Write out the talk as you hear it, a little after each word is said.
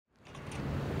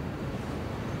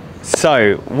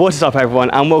So, what's up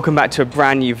everyone, and welcome back to a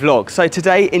brand new vlog. So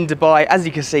today in Dubai, as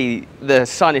you can see, the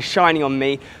sun is shining on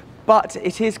me, but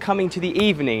it is coming to the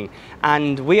evening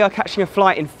and we are catching a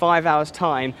flight in 5 hours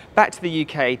time back to the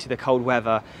UK to the cold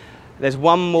weather. There's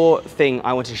one more thing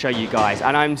I want to show you guys,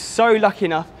 and I'm so lucky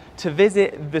enough to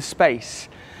visit the Space.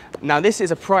 Now this is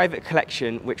a private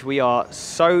collection which we are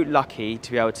so lucky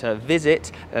to be able to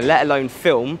visit, let alone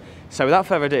film. So without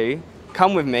further ado,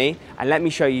 come with me and let me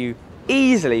show you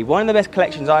easily one of the best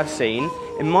collections I've seen,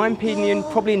 in my opinion,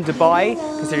 probably in Dubai,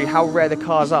 considering how rare the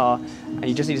cars are, and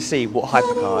you just need to see what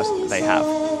hypercars they have.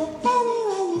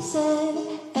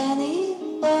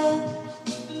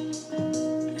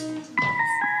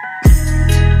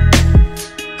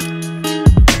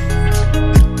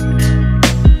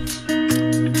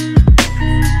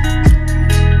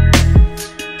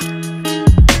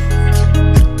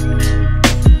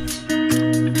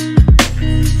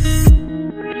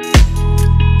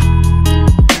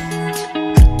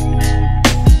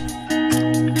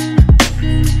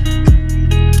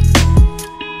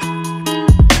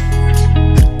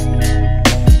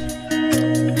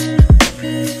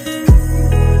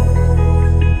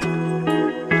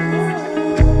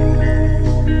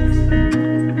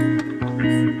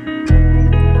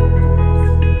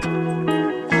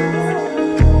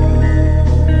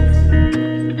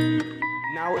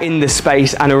 In the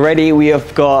Space, and already we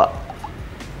have got,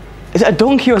 is it a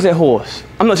donkey or is it a horse?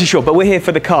 I'm not too sure, but we're here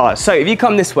for the cars. So if you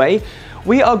come this way,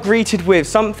 we are greeted with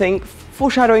something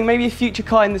foreshadowing maybe a future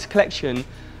car in this collection,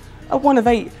 a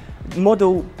 1/8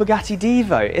 model Bugatti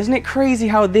Divo. Isn't it crazy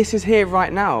how this is here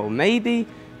right now? Maybe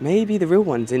the real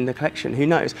one's in the collection, who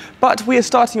knows? But we are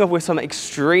starting off with some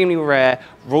extremely rare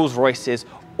Rolls Royces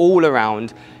all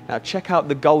around. Now check out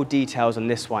the gold details on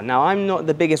this one. Now I'm not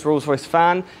the biggest Rolls Royce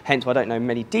fan, hence why I don't know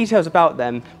many details about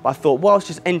them, but I thought whilst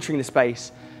just entering the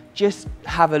Space, just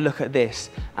have a look at this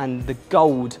and the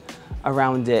gold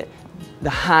around it, the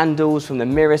handles from the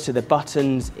mirrors to the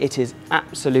buttons, it is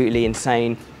absolutely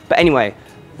insane. But anyway,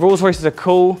 Rolls Royces are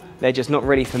cool, they're just not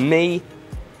really for me.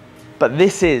 But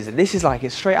this is like,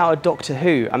 it's straight out of Doctor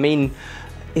Who. I mean,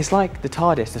 it's like the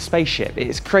TARDIS, the spaceship,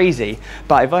 it's crazy.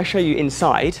 But if I show you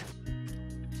inside,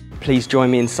 please join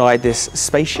me inside this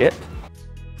spaceship.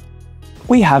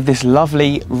 We have this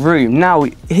lovely room. Now,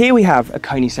 here we have a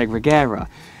Koenigsegg Regera.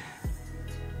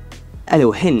 A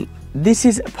little hint, this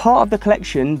is part of the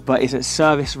collection, but it's at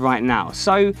service right now.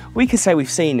 So we could say we've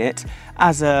seen it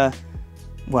as a,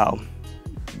 well,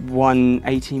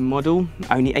 118 model,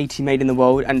 only 80 made in the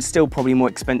world, and still probably more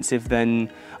expensive than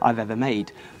I've ever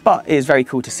made. But it is very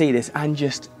cool to see this, and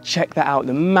just check that out,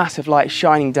 the massive light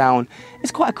shining down.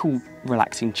 It's quite a cool,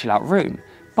 relaxing, chill out room.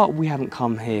 But we haven't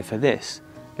come here for this.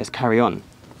 Let's carry on.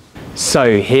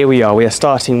 So here we are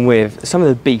starting with some of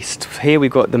the beasts. Here we've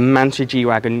got the Mantra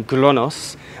G-Wagon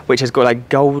Glonos, which has got like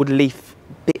gold leaf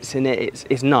bits in it.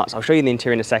 It's nuts. I'll show you the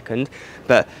interior in a second.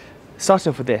 But starting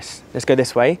off with this, let's go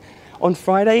this way. On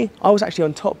Friday, I was actually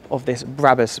on top of this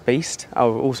Brabus beast.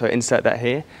 I'll also insert that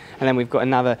here. And then we've got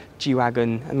another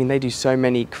G-Wagon. I mean, they do so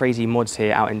many crazy mods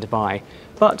here out in Dubai.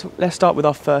 But let's start with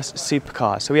our first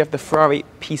supercar. So we have the Ferrari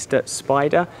Pista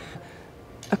Spider.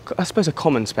 I suppose a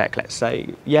common spec, let's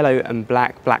say. Yellow and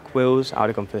black wheels. I would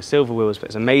have gone for the silver wheels, but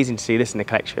it's amazing to see this in the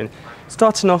collection.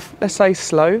 Starting off, let's say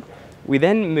slow. We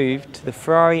then moved to the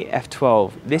Ferrari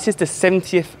F12. This is the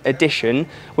 70th edition,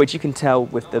 which you can tell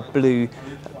with the blue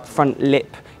front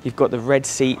lip. You've got the red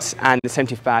seats and the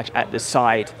 70th badge at the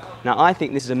side. Now I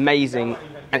think this is amazing,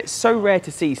 and it's so rare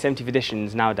to see 70th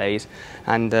editions nowadays.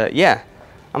 And yeah,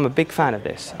 I'm a big fan of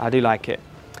this. I do like it.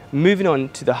 Moving on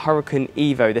to the Hurricane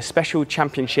Evo, the special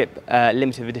championship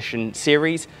limited edition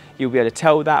series. You'll be able to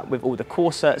tell that with all the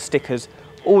Corsa stickers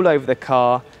all over the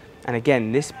car. And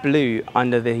again, this blue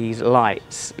under these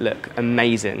lights look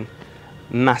amazing.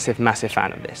 Massive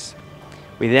fan of this.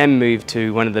 We then move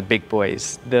to one of the big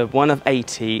boys, the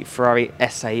 1/80 Ferrari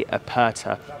SA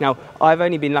Aperta. Now, I've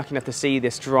only been lucky enough to see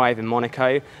this drive in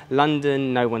Monaco.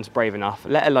 London, no one's brave enough,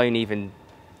 let alone even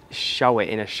show it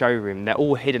in a showroom. They're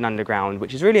all hidden underground,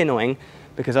 which is really annoying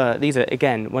because these are,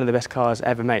 again, one of the best cars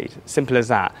ever made. Simple as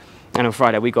that. And on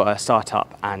Friday, we got a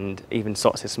startup, and even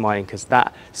Sots is smiling because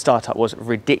that startup was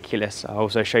ridiculous. I'll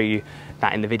also show you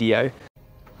that in the video.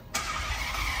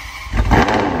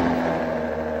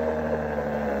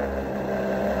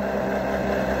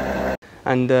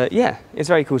 And yeah, it's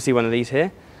very cool to see one of these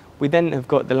here. We then have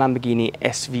got the Lamborghini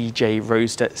SVJ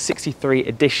Roadster 63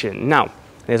 edition. Now,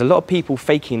 there's a lot of people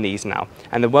faking these now,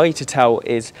 and the way to tell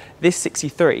is this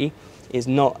 63 is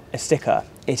not a sticker.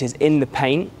 It is in the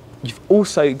paint. You've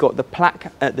also got the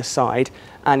plaque at the side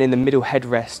and in the middle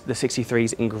headrest, the 63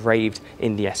 is engraved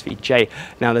in the SVJ.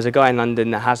 Now, there's a guy in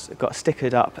London that has got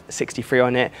stickered up 63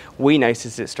 on it. We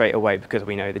noticed it straight away because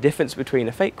we know the difference between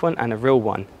a fake one and a real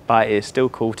one, but it is still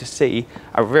cool to see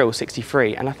a real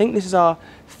 63. And I think this is our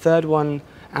third one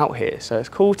out here, so it's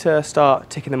cool to start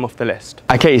ticking them off the list.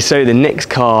 Okay, so the next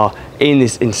car in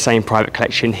this insane private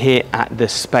collection here at the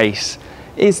Space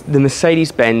is the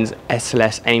Mercedes-Benz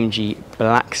SLS AMG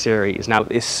Black Series. Now,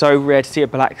 it's so rare to see a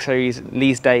Black Series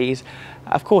these days.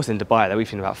 Of course, in Dubai, though, we've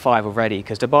seen about 5 already,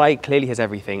 because Dubai clearly has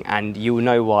everything, and you will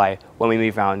know why when we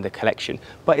move around the collection.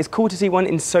 But it's cool to see one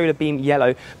in solar beam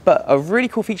yellow. But a really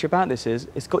cool feature about this is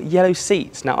it's got yellow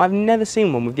seats. Now, I've never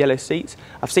seen one with yellow seats.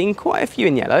 I've seen quite a few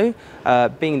in yellow,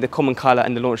 being the common colour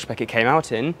and the launch spec it came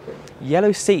out in.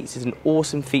 Yellow seats is an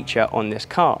awesome feature on this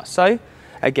car. So,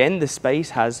 again, the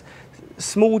Space has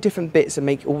small different bits that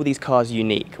make all these cars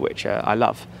unique, which I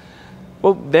love.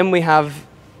 Well, then we have,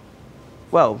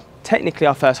 well, technically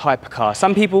our first hypercar.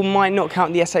 Some people might not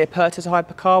count the SA Aperta as a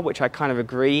hypercar, which I kind of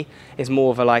agree is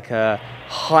more of a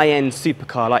high-end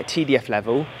supercar, like TDF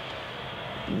level.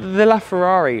 The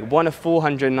LaFerrari, one of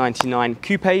 499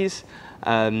 coupes.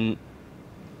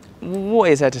 What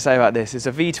is there to say about this? It's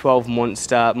a V12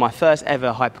 monster, my first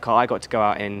ever hypercar I got to go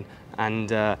out in,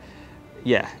 and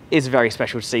yeah, it's very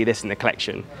special to see this in the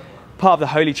collection. Part of the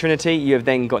Holy Trinity, you have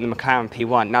then got the McLaren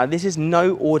P1. Now, this is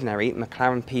no ordinary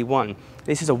McLaren P1.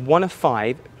 This is a 1 of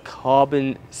 5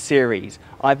 carbon series.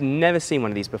 I've never seen one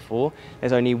of these before.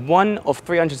 There's only 1 of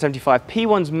 375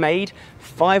 P1s made.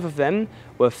 5 of them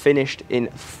were finished in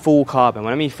full carbon.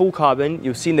 When I mean full carbon,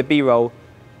 you'll see in the B-roll,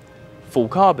 full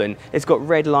carbon. It's got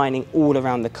red lining all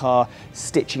around the car,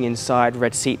 stitching inside,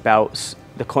 red seat belts.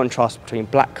 The contrast between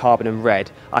black carbon and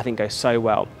red, I think, goes so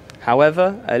well.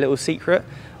 However, a little secret,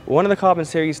 one of the carbon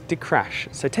series did crash.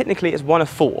 So technically it's 1 of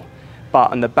 4.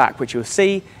 But on the back, which you'll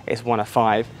see, it's 1 of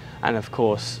 5. And of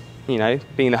course, you know,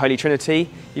 being the Holy Trinity,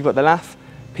 you've got the LAF,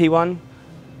 P1,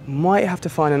 might have to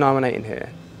find an R18 in here,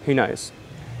 who knows.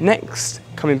 Next,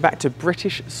 coming back to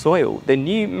British soil, the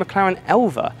new McLaren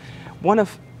Elva, 1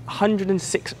 of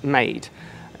 106 made.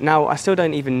 Now, I still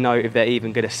don't even know if they're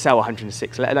even going to sell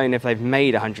 106, let alone if they've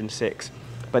made 106.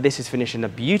 But this is finished in a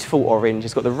beautiful orange.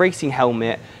 It's got the racing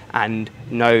helmet and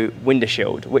no window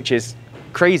shield, which is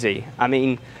crazy. I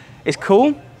mean, it's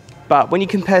cool, but when you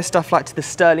compare stuff like to the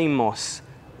Sterling Moss,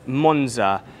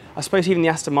 Monza, I suppose even the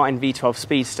Aston Martin V12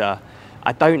 Speedster,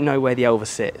 I don't know where the Elva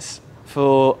sits.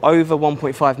 For over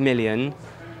 1.5 million,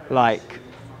 like,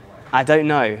 I don't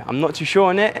know. I'm not too sure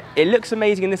on it. It looks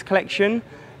amazing in this collection,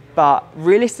 but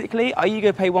realistically, are you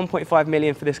going to pay 1.5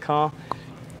 million for this car?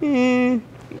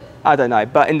 I don't know,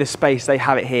 but in the Space, they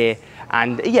have it here.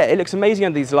 And yeah, it looks amazing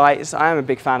under these lights. I am a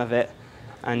big fan of it.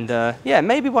 And yeah,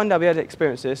 maybe one day I'll be able to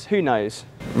experience this, who knows.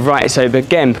 Right, so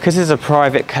again, because it's a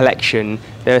private collection,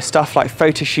 there's stuff like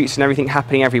photo shoots and everything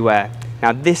happening everywhere.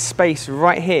 Now this Space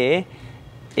right here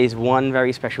is one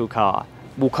very special car.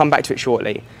 We'll come back to it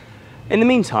shortly. In the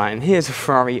meantime, here's a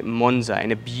Ferrari Monza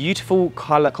in a beautiful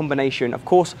colour combination, of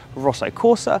course, Rosso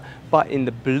Corsa, but in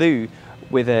the blue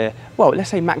with a, well, let's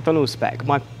say McDonald's spec.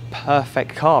 My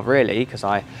perfect car, really, because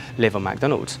I live on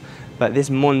McDonald's. But this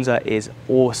Monza is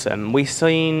awesome. We've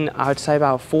seen, I would say,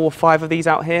 about 4 or 5 of these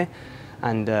out here.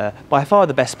 And by far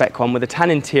the best spec one with a tan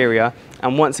interior.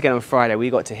 And once again on Friday, we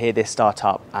got to hear this start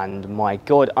up. And my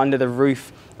God, under the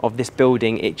roof of this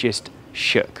building, it just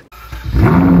shook.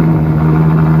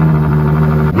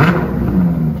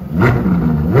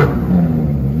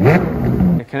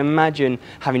 I can imagine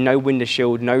having no window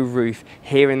shield, no roof,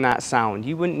 hearing that sound.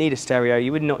 You wouldn't need a stereo,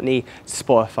 you would not need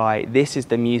Spotify. This is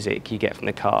the music you get from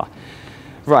the car.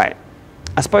 Right,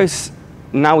 I suppose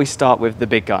now we start with the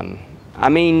big gun. I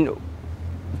mean,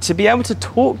 to be able to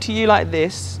talk to you like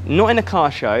this, not in a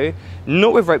car show,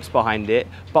 not with ropes behind it,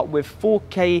 but with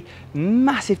 4K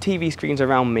massive TV screens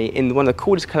around me in one of the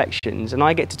coolest collections, and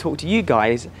I get to talk to you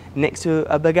guys next to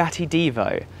a Bugatti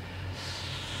Divo.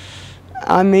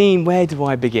 I mean, where do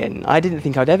I begin? I didn't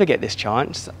think I'd ever get this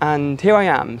chance, and here I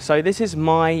am. So this is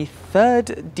my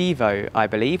 3rd Divo, I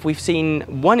believe. We've seen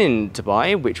one in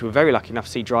Dubai, which we're very lucky enough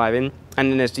to see driving,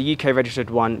 and then there's the UK registered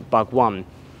one, Bug 1.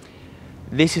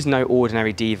 This is no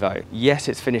ordinary Divo. Yes,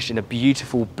 it's finished in a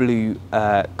beautiful blue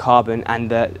carbon,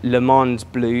 and the Le Mans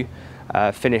blue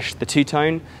finish, the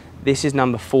two-tone. This is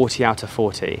number 40 out of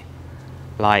 40.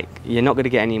 Like, you're not going to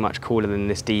get any much cooler than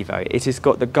this Divo. It has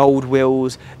got the gold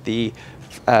wheels, the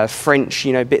French,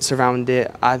 you know, bits around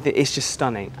it. It's just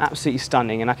stunning, absolutely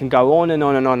stunning. And I can go on and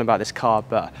on and on about this car,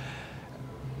 but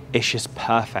it's just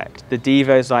perfect. The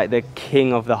Divo is like the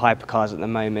king of the hypercars at the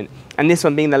moment. And this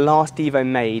one being the last Divo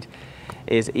made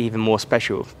is even more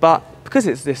special. But because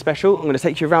it's this special, I'm going to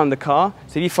take you around the car.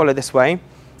 So if you follow this way,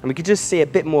 and we can just see a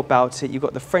bit more about it. You've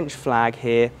got the French flag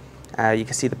here. You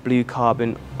can see the blue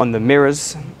carbon on the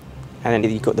mirrors. And then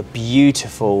you've got the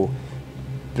beautiful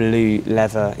blue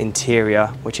leather interior,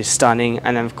 which is stunning.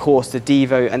 And then of course the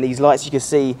Divo and these lights, you can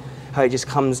see how it just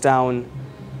comes down.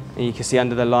 And you can see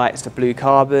under the lights, the blue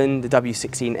carbon, the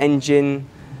W16 engine,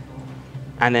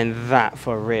 and then that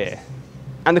for rear.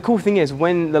 And the cool thing is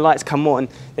when the lights come on,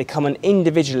 they come on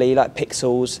individually like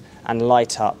pixels and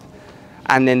light up.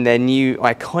 And then their new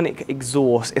iconic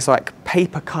exhaust is like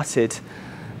paper cutted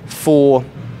for,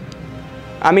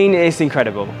 I mean, it's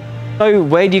incredible. So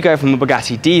where do you go from a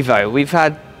Bugatti Divo? We've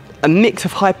had a mix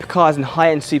of hypercars and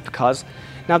high-end supercars.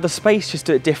 Now the Space just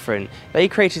do it different. They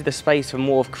created the Space for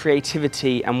more of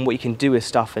creativity and what you can do with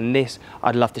stuff, and this,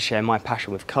 I'd love to share my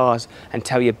passion with cars and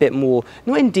tell you a bit more,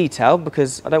 not in detail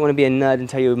because I don't want to be a nerd and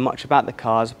tell you much about the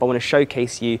cars, but I want to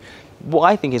showcase you what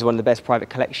I think is one of the best private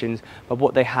collections of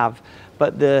what they have,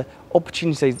 but the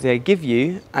opportunities they give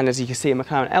you, and as you can see in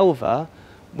McLaren Elva,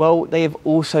 well, they have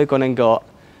also gone and got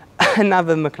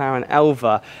another McLaren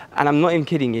Elva, and I'm not even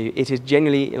kidding you, it is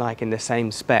genuinely like in the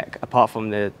same spec, apart from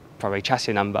the probably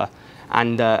chassis number.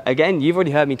 And again, you've already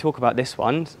heard me talk about this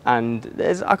one, and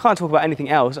I can't talk about anything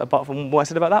else apart from what I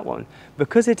said about that one,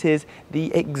 because it is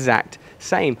the exact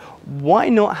same. Why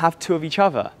not have two of each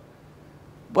other?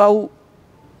 Well,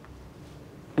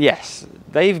 yes,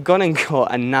 they've gone and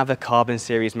got another Carbon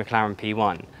Series McLaren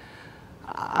P1.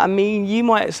 I mean, you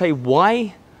might say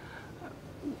why?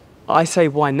 I say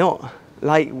why not?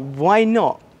 Like, why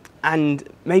not? And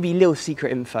maybe little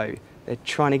secret info. They're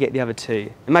trying to get the other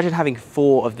two. Imagine having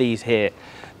 4 of these here.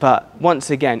 But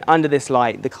once again, under this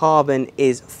light, the carbon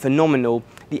is phenomenal.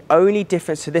 The only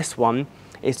difference to this one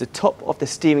is the top of the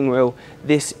steering wheel.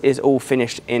 This is all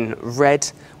finished in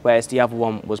red, whereas the other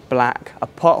one was black.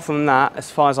 Apart from that,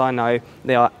 as far as I know,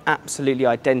 they are absolutely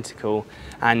identical.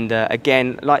 And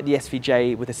again, like the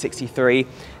SVJ with the 63,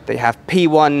 they have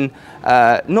P1,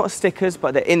 not stickers,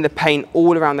 but they're in the paint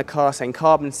all around the car saying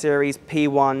Carbon Series,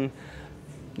 P1.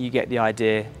 You get the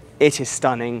idea. It is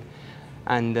stunning.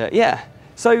 And yeah,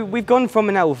 so we've gone from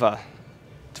an Elva,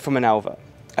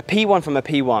 a P1 from a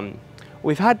P1.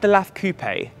 We've had the LAF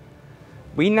Coupe.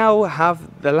 We now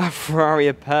have the LaFerrari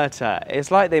Aperta. It's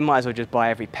like they might as well just buy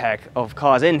every pair of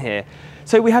cars in here.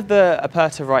 So we have the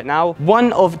Aperta right now,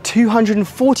 one of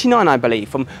 249, I believe,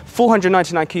 from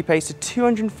 499 coupes to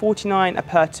 249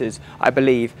 Apertas, I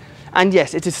believe. And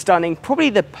yes, it is stunning. Probably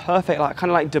the perfect, like,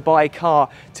 kind of like Dubai car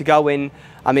to go in.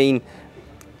 I mean,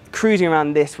 cruising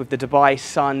around this with the Dubai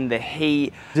sun, the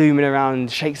heat, zooming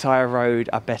around Shakespeare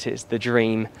Road, I bet it's the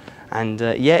dream. And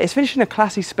yeah, it's finished in a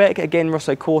classy spec, again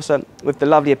Rosso Corsa, with the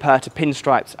lovely Aperta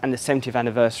pinstripes and the 70th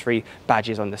anniversary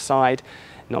badges on the side.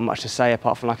 Not much to say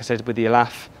apart from, like I said, with the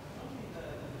LAF.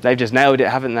 They've just nailed it,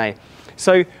 haven't they?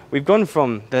 So we've gone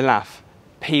from the LAF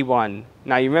P1.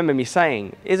 Now you remember me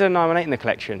saying, is there a 918 in the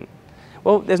collection?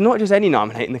 Well, there's not just any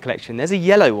 918 in the collection, there's a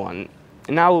yellow one.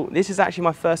 Now, this is actually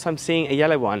my first time seeing a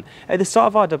yellow one. At the start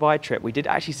of our Dubai trip, we did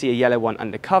actually see a yellow one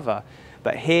undercover.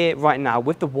 But here, right now,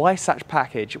 with the Wasatch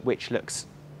package, which looks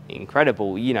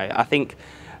incredible, you know, I think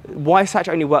Wasatch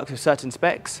only works with certain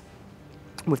specs.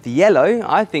 With the yellow,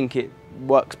 I think it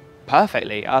works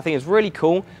perfectly. I think it's really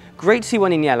cool. Great to see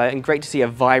one in yellow and great to see a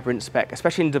vibrant spec,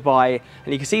 especially in Dubai.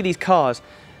 And you can see these cars,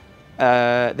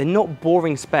 they're not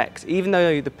boring specs. Even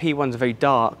though the P1s are very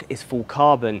dark, it's full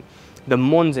carbon. The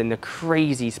Monza in the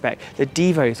crazy spec. The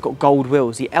Divo's got gold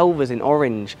wheels. The Elva's in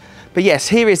orange. But yes,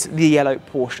 here is the yellow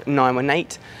Porsche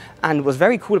 918. And what's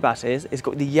very cool about it is it's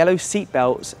got the yellow seat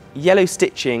belts, yellow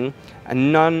stitching,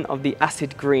 and none of the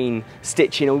acid green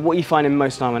stitching or what you find in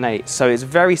most 918s. So it's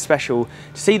very special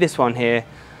to see this one here.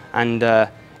 And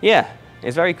yeah,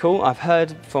 it's very cool. I've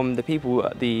heard from the people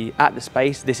at the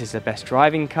Space, this is the best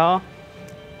driving car.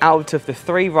 Out of the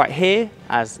 3 right here,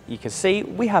 as you can see,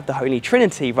 we have the Holy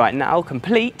Trinity right now,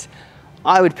 complete.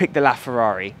 I would pick the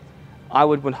LaFerrari. I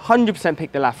would 100%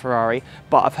 pick the LaFerrari,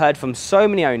 but I've heard from so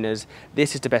many owners,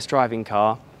 this is the best driving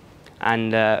car,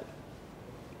 and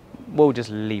we'll just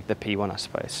leave the P1, I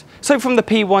suppose. So from the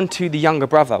P1 to the younger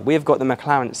brother, we've got the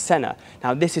McLaren Senna.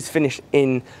 Now this is finished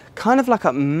in kind of like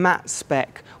a matte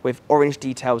spec with orange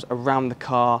details around the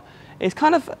car. It's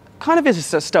kind of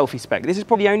is a stealthy spec. This is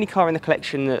probably the only car in the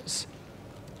collection that's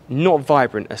not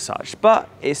vibrant as such, but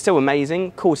it's still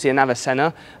amazing. Cool to see another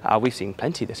Senna. We've seen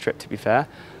plenty this trip, to be fair.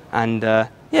 And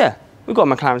yeah, we've got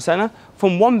a McLaren Senna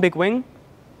from one big wing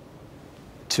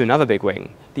to another big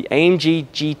wing. The AMG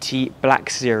GT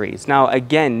Black Series. Now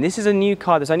again, this is a new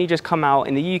car that's only just come out.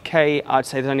 In the UK, I'd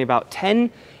say there's only about 10,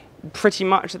 pretty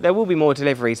much. There will be more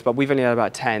deliveries, but we've only had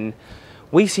about 10.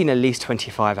 We've seen at least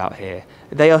 25 out here.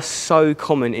 They are so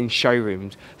common in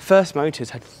showrooms. First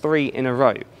Motors had 3 in a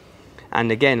row.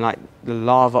 And again, like the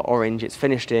lava orange, it's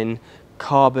finished in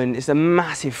carbon. It's a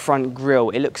massive front grille.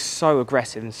 It looks so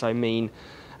aggressive and so mean.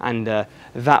 And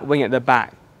that wing at the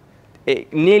back,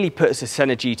 it nearly puts the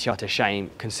Senna GTR to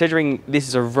shame. Considering this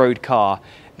is a road car,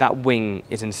 that wing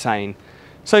is insane.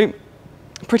 So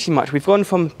pretty much we've gone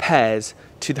from pairs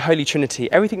to the Holy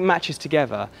Trinity. Everything matches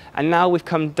together, and now we've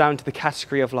come down to the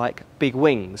category of like big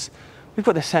wings. We've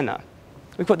got the Senna,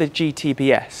 we've got the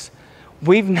GTBS,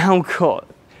 we've now got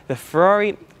the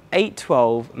Ferrari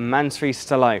 812 Mansory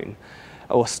Stallone,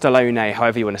 or Stallone,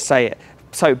 however you want to say it.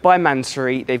 So by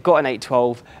Mansory, they've got an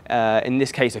 812, in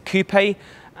this case a coupe,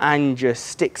 and just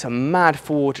sticks a mad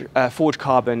forged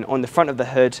carbon on the front of the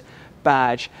hood,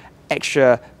 badge,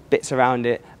 extra bits around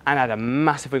it, and had a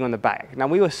massive wing on the back. Now,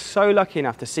 we were so lucky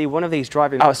enough to see one of these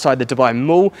driving outside the Dubai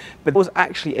Mall, but it was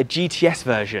actually a GTS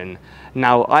version.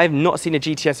 Now, I've not seen a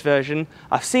GTS version.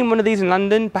 I've seen one of these in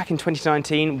London back in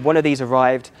 2019. One of these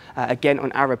arrived, again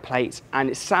on Arab plates,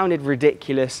 and it sounded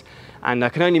ridiculous, and I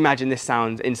can only imagine this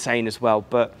sounds insane as well,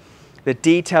 but the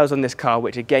details on this car,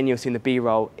 which again you'll see in the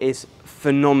B-roll, is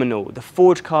phenomenal. The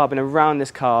forged carbon around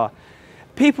this car,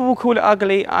 people will call it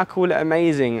ugly, I call it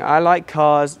amazing. I like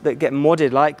cars that get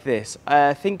modded like this.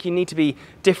 I think you need to be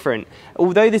different.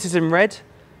 Although this is in red,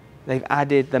 they've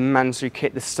added the Mansory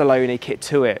kit, the Stallone kit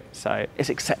to it, so it's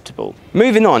acceptable.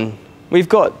 Moving on, we've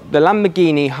got the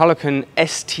Lamborghini Huracan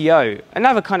STO,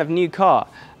 another kind of new car.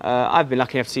 I've been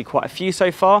lucky enough to see quite a few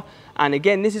so far, and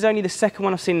again, this is only the second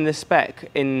one I've seen in this spec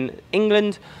in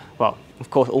England. Well, of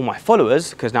course, all my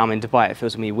followers, because now I'm in Dubai, it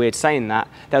feels to me weird saying that.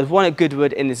 There was one at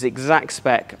Goodwood in this exact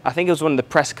spec. I think it was one of the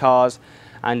press cars.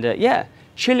 And yeah,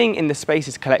 chilling in the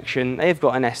Spaces collection, they've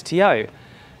got an STO.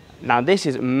 Now, this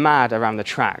is mad around the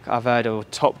track. I've heard of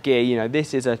Top Gear, you know,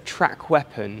 this is a track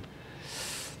weapon.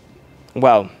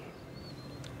 Well,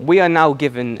 we are now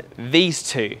given these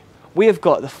two. We have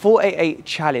got the 488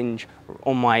 Challenge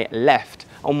on my left.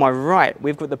 On my right,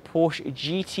 we've got the Porsche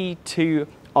GT2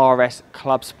 RS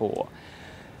Club Sport.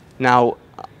 Now,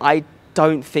 I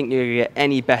don't think you're going to get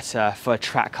any better for a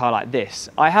track car like this.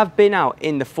 I have been out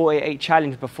in the 488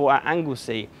 Challenge before at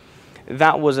Anglesey.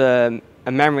 That was a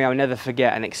memory I'll never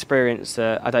forget, an experience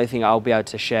that I don't think I'll be able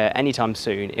to share anytime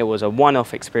soon. It was a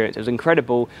one-off experience. It was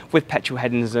incredible with petrol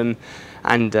headings and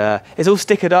it's all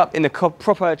stickered up in the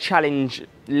proper Challenge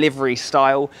livery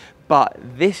style, but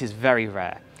this is very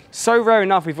rare. So rare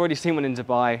enough, we've already seen one in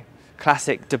Dubai.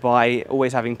 Classic Dubai,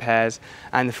 always having pairs.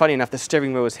 And funny enough, the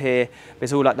steering wheel is here.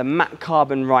 It's all like the matte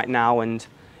carbon right now. And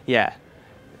yeah,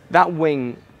 that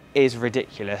wing is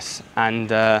ridiculous.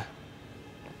 And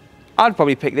I'd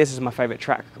probably pick this as my favorite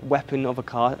track weapon of a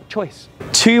car choice.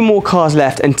 2 more cars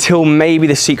left until maybe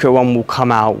the secret one will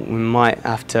come out. We might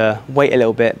have to wait a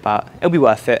little bit, but it'll be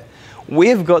worth it.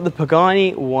 We've got the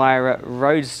Pagani Huayra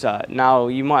Roadster. Now,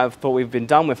 you might have thought we've been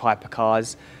done with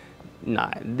hypercars.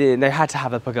 No, they had to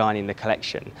have a Pagani in the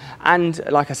collection. And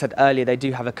like I said earlier, they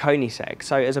do have a Koenigsegg.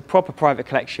 So as a proper private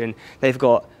collection, they've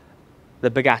got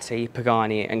the Bugatti,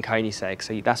 Pagani and Koenigsegg.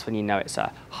 So that's when you know it's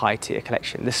a high tier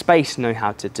collection. The Space know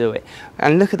how to do it.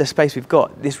 And look at the space we've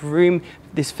got. This room,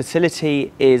 this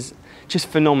facility is just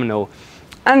phenomenal.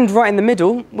 And right in the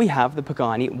middle, we have the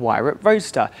Pagani Huayra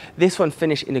Roadster. This one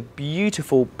finished in a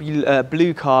beautiful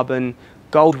blue carbon,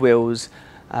 gold wheels,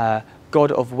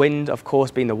 God of Wind, of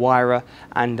course, being the Huayra.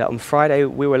 And on Friday,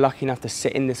 we were lucky enough to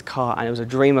sit in this car, and it was a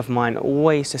dream of mine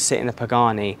always to sit in a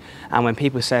Pagani. And when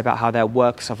people say about how they're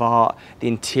works of art, the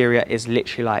interior is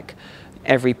literally like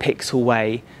every pixel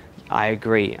way, I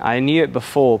agree. I knew it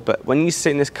before, but when you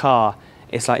sit in this car,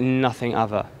 it's like nothing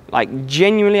other. Like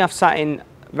genuinely, I've sat in,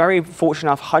 very fortunate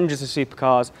enough, hundreds of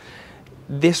supercars.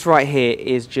 This right here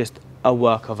is just a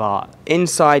work of art.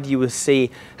 Inside you will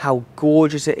see how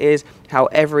gorgeous it is, how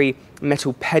every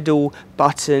metal pedal,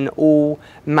 button, all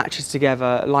matches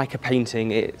together like a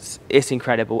painting. It's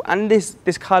incredible. And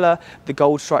this colour, the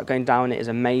gold stripe going down it is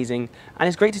amazing. And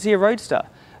it's great to see a Roadster.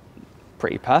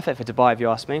 Pretty perfect for Dubai if you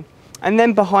ask me. And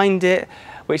then behind it,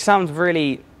 which sounds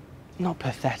really not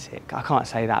pathetic, I can't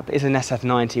say that, but it's an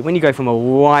SF90. When you go from a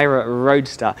Huayra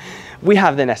Roadster, we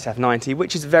have an SF90,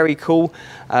 which is very cool.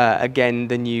 Again,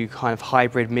 the new kind of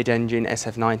hybrid mid-engine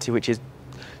SF90, which is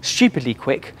stupidly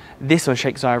quick. This on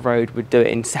Shakespeare Road would do it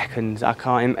in seconds.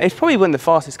 It's probably one of the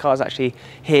fastest cars actually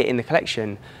here in the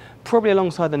collection. Probably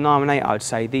alongside the 918, I would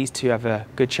say. These two have a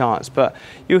good chance, but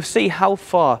you'll see how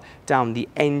far down the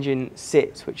engine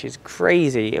sits, which is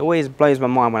crazy. It always blows my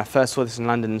mind when I first saw this in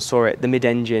London and saw it, the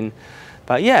mid-engine.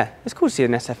 But yeah, it's cool to see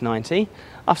an SF90.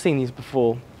 I've seen these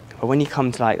before. But when you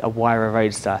come to like a Wyra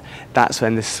Roadster, that's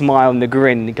when the smile and the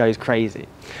grin goes crazy.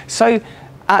 So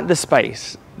at the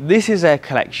Space, this is their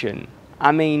collection.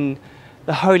 I mean,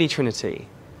 the Holy Trinity.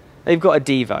 They've got a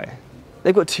Divo.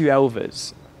 They've got 2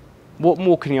 Elvas. What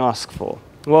more can you ask for?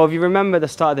 Well, if you remember the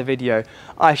start of the video,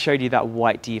 I showed you that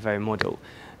white Divo model.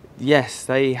 Yes,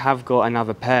 they have got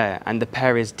another pair, and the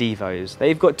pair is Divos.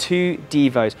 They've got 2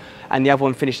 Divos, and the other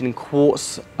one finished in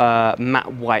quartz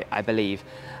matte white, I believe.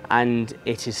 And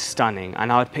it is stunning,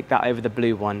 and I would pick that over the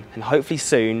blue one. And hopefully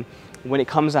soon, when it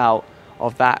comes out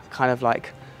of that kind of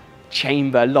like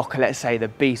chamber locker, let's say, the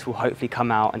beast will hopefully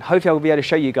come out, and hopefully I'll be able to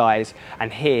show you guys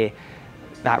and hear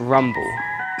that rumble.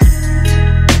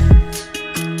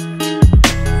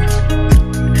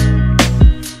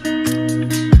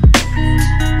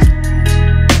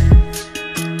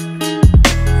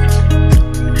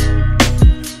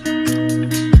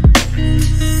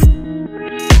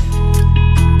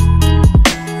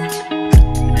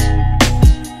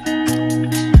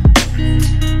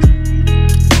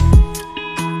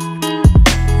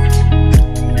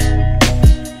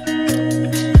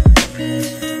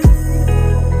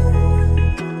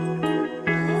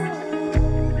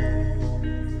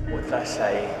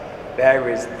 There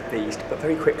is the beast, but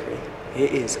very quickly, here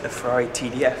is a Ferrari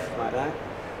TDF right there.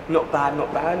 Not bad,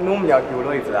 not bad. Normally I'd be all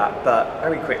over that, but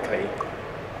very quickly,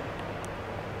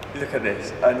 look at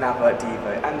this, another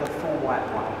Divo, and the full white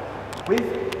one.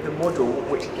 With the model,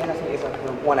 which again I think is like a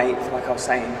 1/8, like I was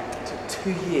saying, it took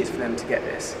 2 years for them to get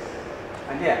this.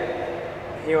 And yeah,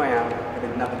 here I am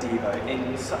with another Divo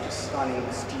in such a stunning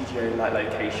studio-like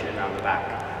location around the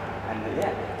back. And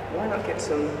yeah, why not get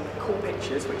some cool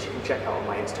pictures, which you can check out on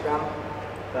my Instagram.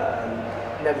 But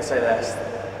never say less,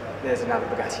 there's another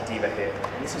Bugatti Divo here.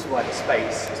 And this is why the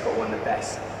Space has got one of the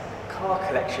best car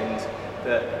collections,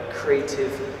 the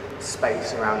creative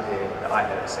space around here that I've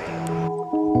ever seen.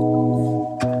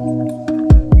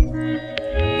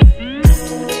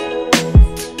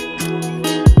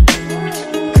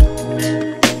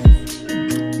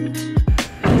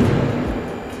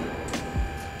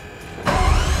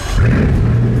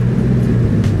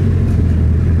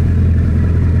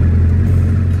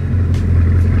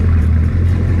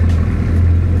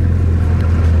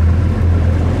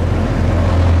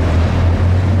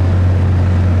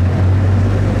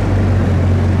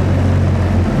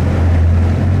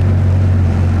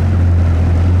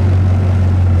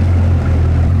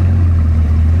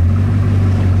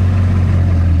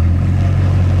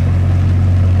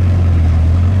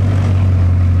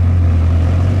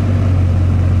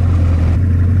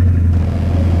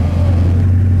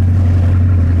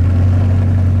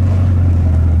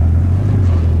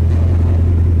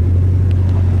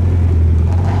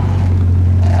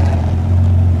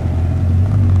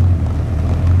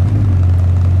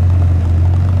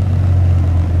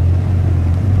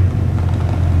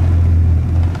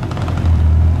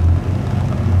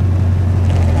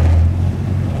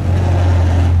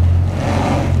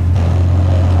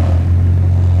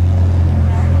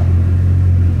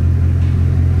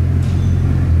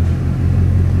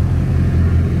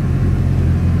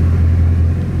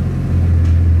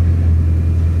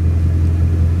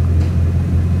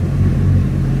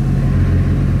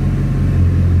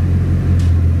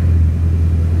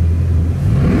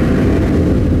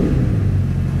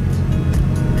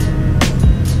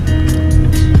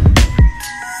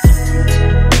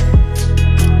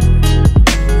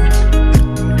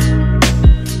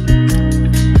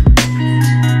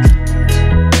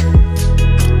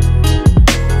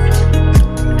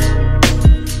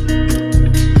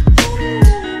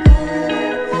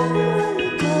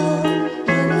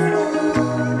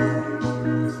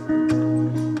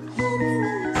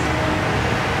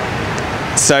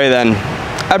 So then,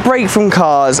 a break from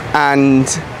cars, and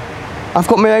I've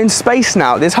got my own space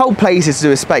now. This whole place is to do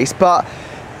with space, but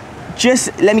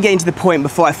just let me get into the point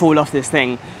before I fall off this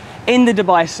thing. In the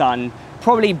Dubai sun,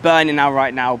 probably burning out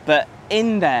right now, but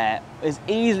in there is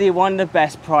easily one of the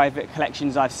best private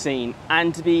collections I've seen.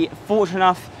 And to be fortunate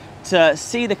enough to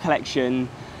see the collection,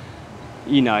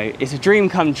 you know, it's a dream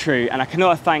come true, and I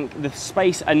cannot thank the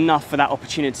Space enough for that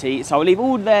opportunity. So I'll leave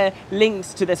all their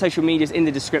links to their social medias in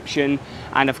the description.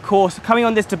 And of course, coming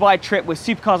on this Dubai trip with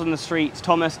Supercars on the Streets,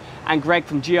 Thomas and Greg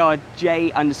from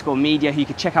GRJ_media, who you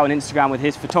can check out on Instagram with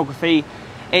his photography.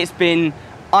 It's been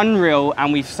unreal,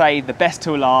 and we've saved the best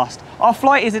till last. Our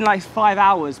flight is in like 5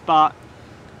 hours, but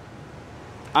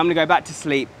I'm gonna go back to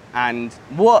sleep, and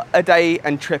what a day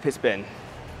and trip it's been.